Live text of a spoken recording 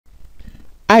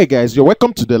Hi guys, you're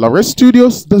welcome to the Larry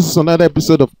Studios. This is another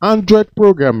episode of Android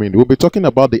programming. We'll be talking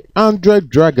about the Android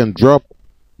drag and drop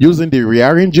using the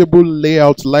Rearrangeable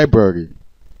Layout Library.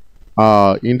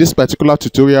 In this particular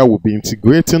tutorial, we'll be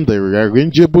integrating the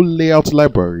Rearrangeable Layout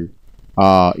Library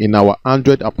in our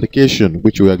Android application,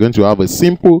 which we are going to have a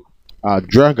simple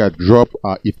drag and drop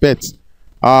effect.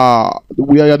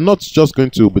 We are not just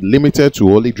going to be limited to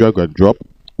only drag and drop,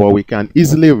 but we can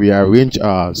easily rearrange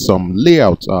some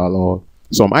layouts or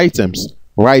some items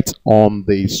right on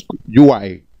the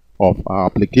UI of our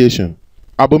application.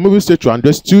 I'll be moving straight to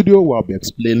Android Studio, where I'll be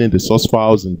explaining the source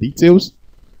files in details.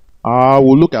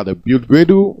 We'll look at the build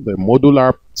Gradle, the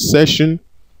modular session.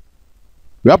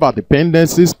 We have our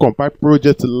dependencies, compile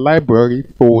project library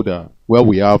folder, where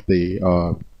we have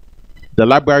the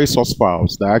library source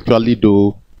files that actually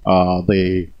do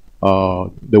the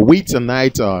width and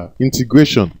height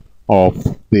integration of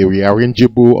the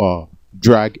rearrangeable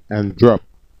drag and drop.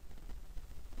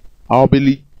 I'll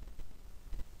be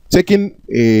taking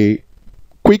a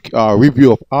quick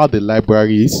review of how the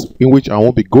library is, in which I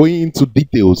won't be going into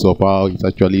details of how it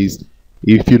actually is.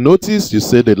 If you notice, you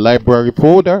see the library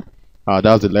folder.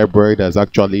 That's the library that's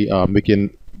actually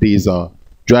making these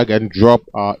drag and drop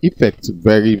effects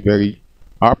very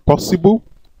possible.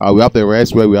 We have the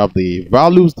rest, where we have the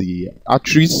values, the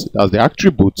attributes, that's the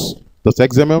attributes,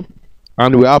 .xml.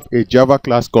 And we have a Java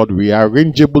class called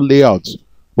Rearrangeable Layout,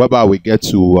 whereby we get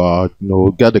to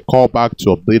get the callback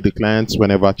to update the clients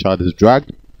whenever a child is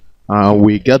dragged, and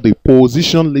we get the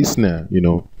position listener,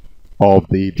 of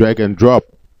the drag and drop.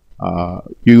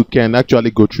 You can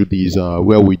actually go through these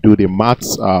where we do the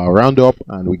maths roundup,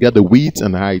 and we get the width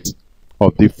and height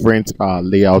of different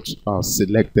layouts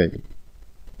selected.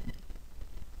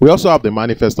 We also have the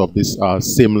manifest of this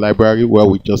same library, where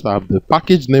we just have the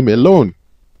package name alone.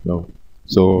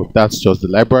 So that's just the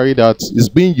library that is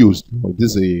being used.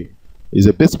 This is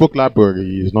a bespoke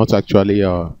library. It's not actually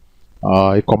a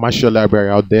commercial library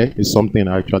out there. It's something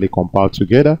actually compiled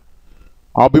together.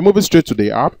 I'll be moving straight to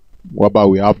the app, whereby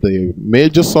we have the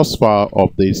major source file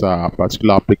of this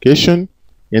particular application.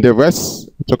 In the rest,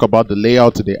 we talk about the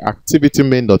layout, the activity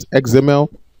main.xml.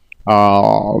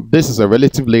 This is a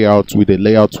relative layout with a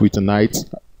layout width and height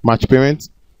match parent.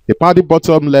 The party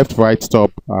bottom, left, right,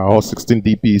 top, all 16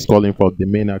 dp is calling for the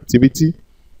main activity.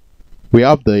 We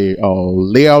have the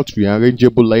layout,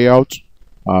 rearrangeable layout,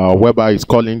 whereby it's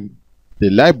calling the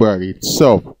library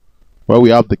itself, where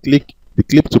we have the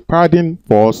clip to padding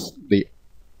for us, the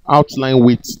outline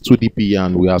width 2 dp,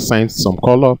 and we assign some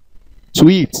color to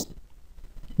it.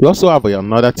 We also have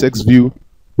another text view,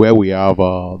 where we have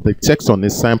the text on the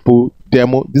sample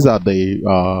demo. These are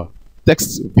the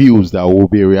text views that we'll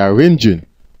be rearranging.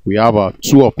 We have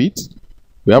two of it.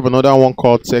 We have another one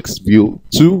called text view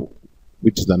 2,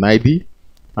 which is an ID,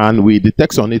 and the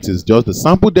text on it is just the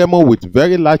sample demo with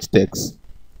very large text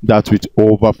that will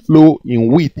overflow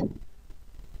in width.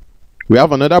 We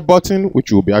have another button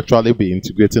which will be actually be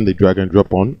integrating the drag and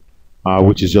drop on,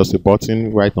 which is just a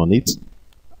button right on it.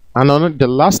 And the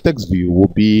last text view will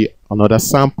be another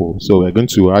sample. So we're going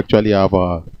to actually have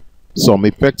some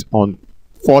effect on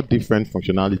 4 different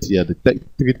functionality here: the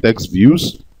 3 text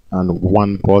views and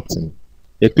 1 button,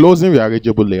 a closing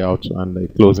rearrangeable layout, and a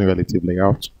closing relative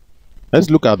layout. Let's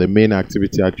look at the main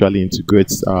activity. Actually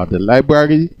integrates the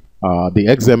library, the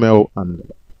XML, and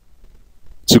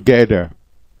together.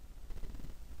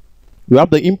 We have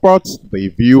the import, the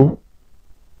view,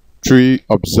 tree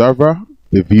observer,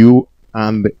 the view,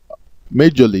 and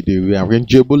majorly the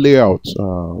rearrangeable layout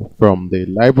from the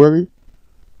library.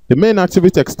 The main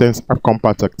activity extends a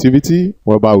compact activity,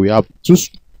 whereby we have 2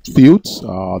 fields,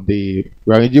 the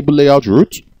rearrangeable layout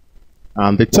root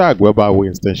and the tag, whereby we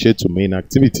instantiate to main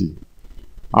activity.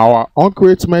 Our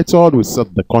onCreate method will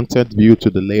set the content view to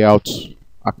the layout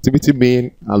activity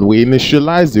main, and we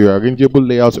initialize the rearrangeable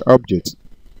layout object,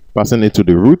 passing it to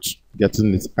the root,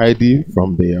 getting its ID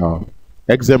from the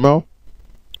XML,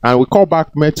 and we call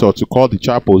back method to call the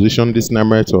child position listener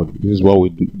method. This is what we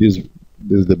do. This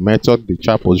is the method, the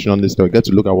child position listener. We get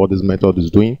to look at what this method is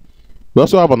doing. We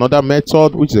also have another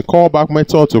method, which is a callback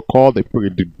method to call the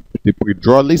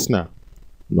pre-draw listener,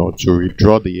 to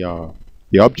redraw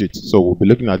the object. So we'll be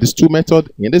looking at these 2 methods.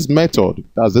 In this method,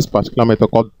 that's this particular method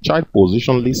called child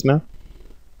position listener.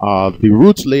 The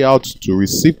root layout to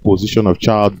receive position of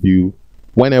child view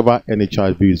whenever any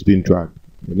child view is being dragged.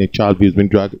 Any child view is being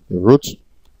dragged, the root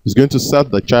is going to set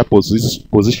the child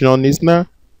position listener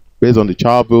based on the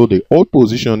child view, the old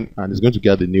position, and it's going to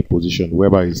get the new position,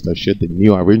 whereby it's to shade the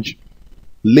new arrange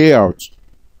layout.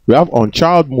 We have on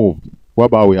child move,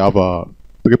 whereby we have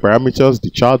 3 parameters: the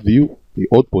child view, the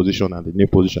old position, and the new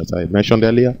position, as I mentioned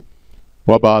earlier.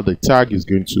 whereby the tag is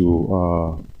going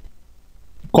to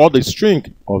call the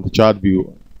string of the chart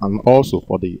view, and also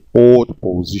for the hold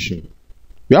position.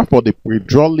 We have for the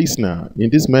pre-draw listener. In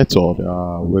this method,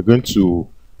 we're going to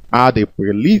add a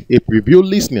preview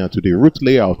listener to the root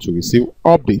layout to receive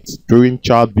updates during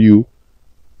chart view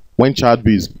when chart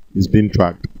view is being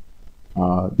dragged.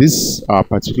 This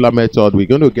particular method, we're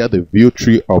going to get the view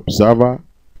tree observer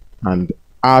and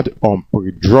add on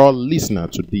pre-draw listener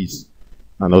to this,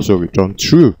 and also return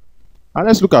true. And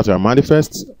let's look at our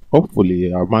manifest.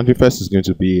 Hopefully our manifest is going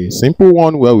to be a simple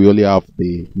one where we only have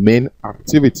the main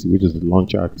activity, which is the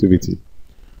launcher activity.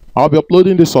 I'll be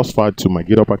uploading the source file to my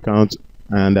GitHub account,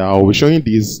 and I'll be showing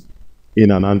this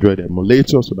in an Android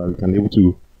emulator so that we can be able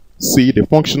to see the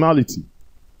functionality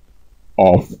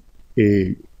of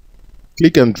a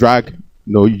click and drag,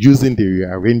 using the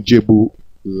rearrangeable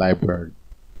library.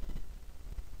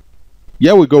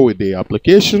 Here we go with the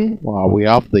application. We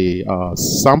have the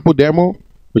sample demo,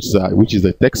 which is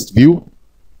a text view.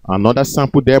 Another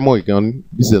sample demo, again,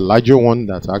 this is a larger one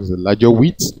that has a larger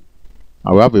width.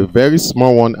 And we have a very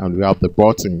small one, and we have the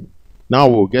button. Now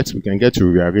we can get to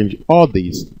rearrange all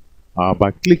these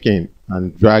by clicking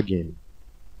and dragging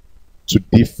to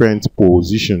different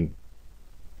position.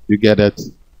 You get it?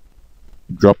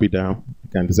 Drop it down. You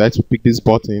can decide to pick this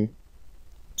button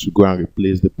to go and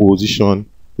replace the position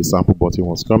the sample button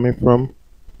was coming from.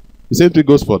 The same thing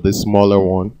goes for this smaller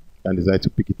one. I can decide to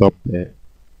pick it up there,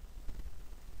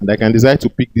 and I can decide to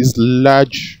pick this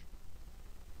large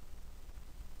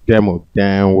demo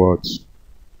downwards.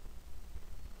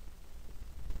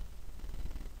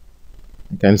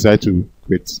 I can decide to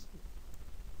create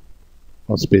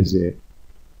a space here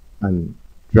and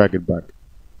drag it back.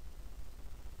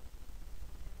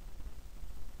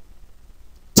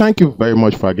 Thank you very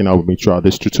much for hanging out with me throughout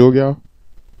this tutorial,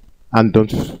 and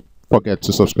don't forget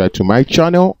to subscribe to my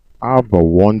channel. Have a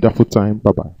wonderful time.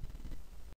 Bye bye.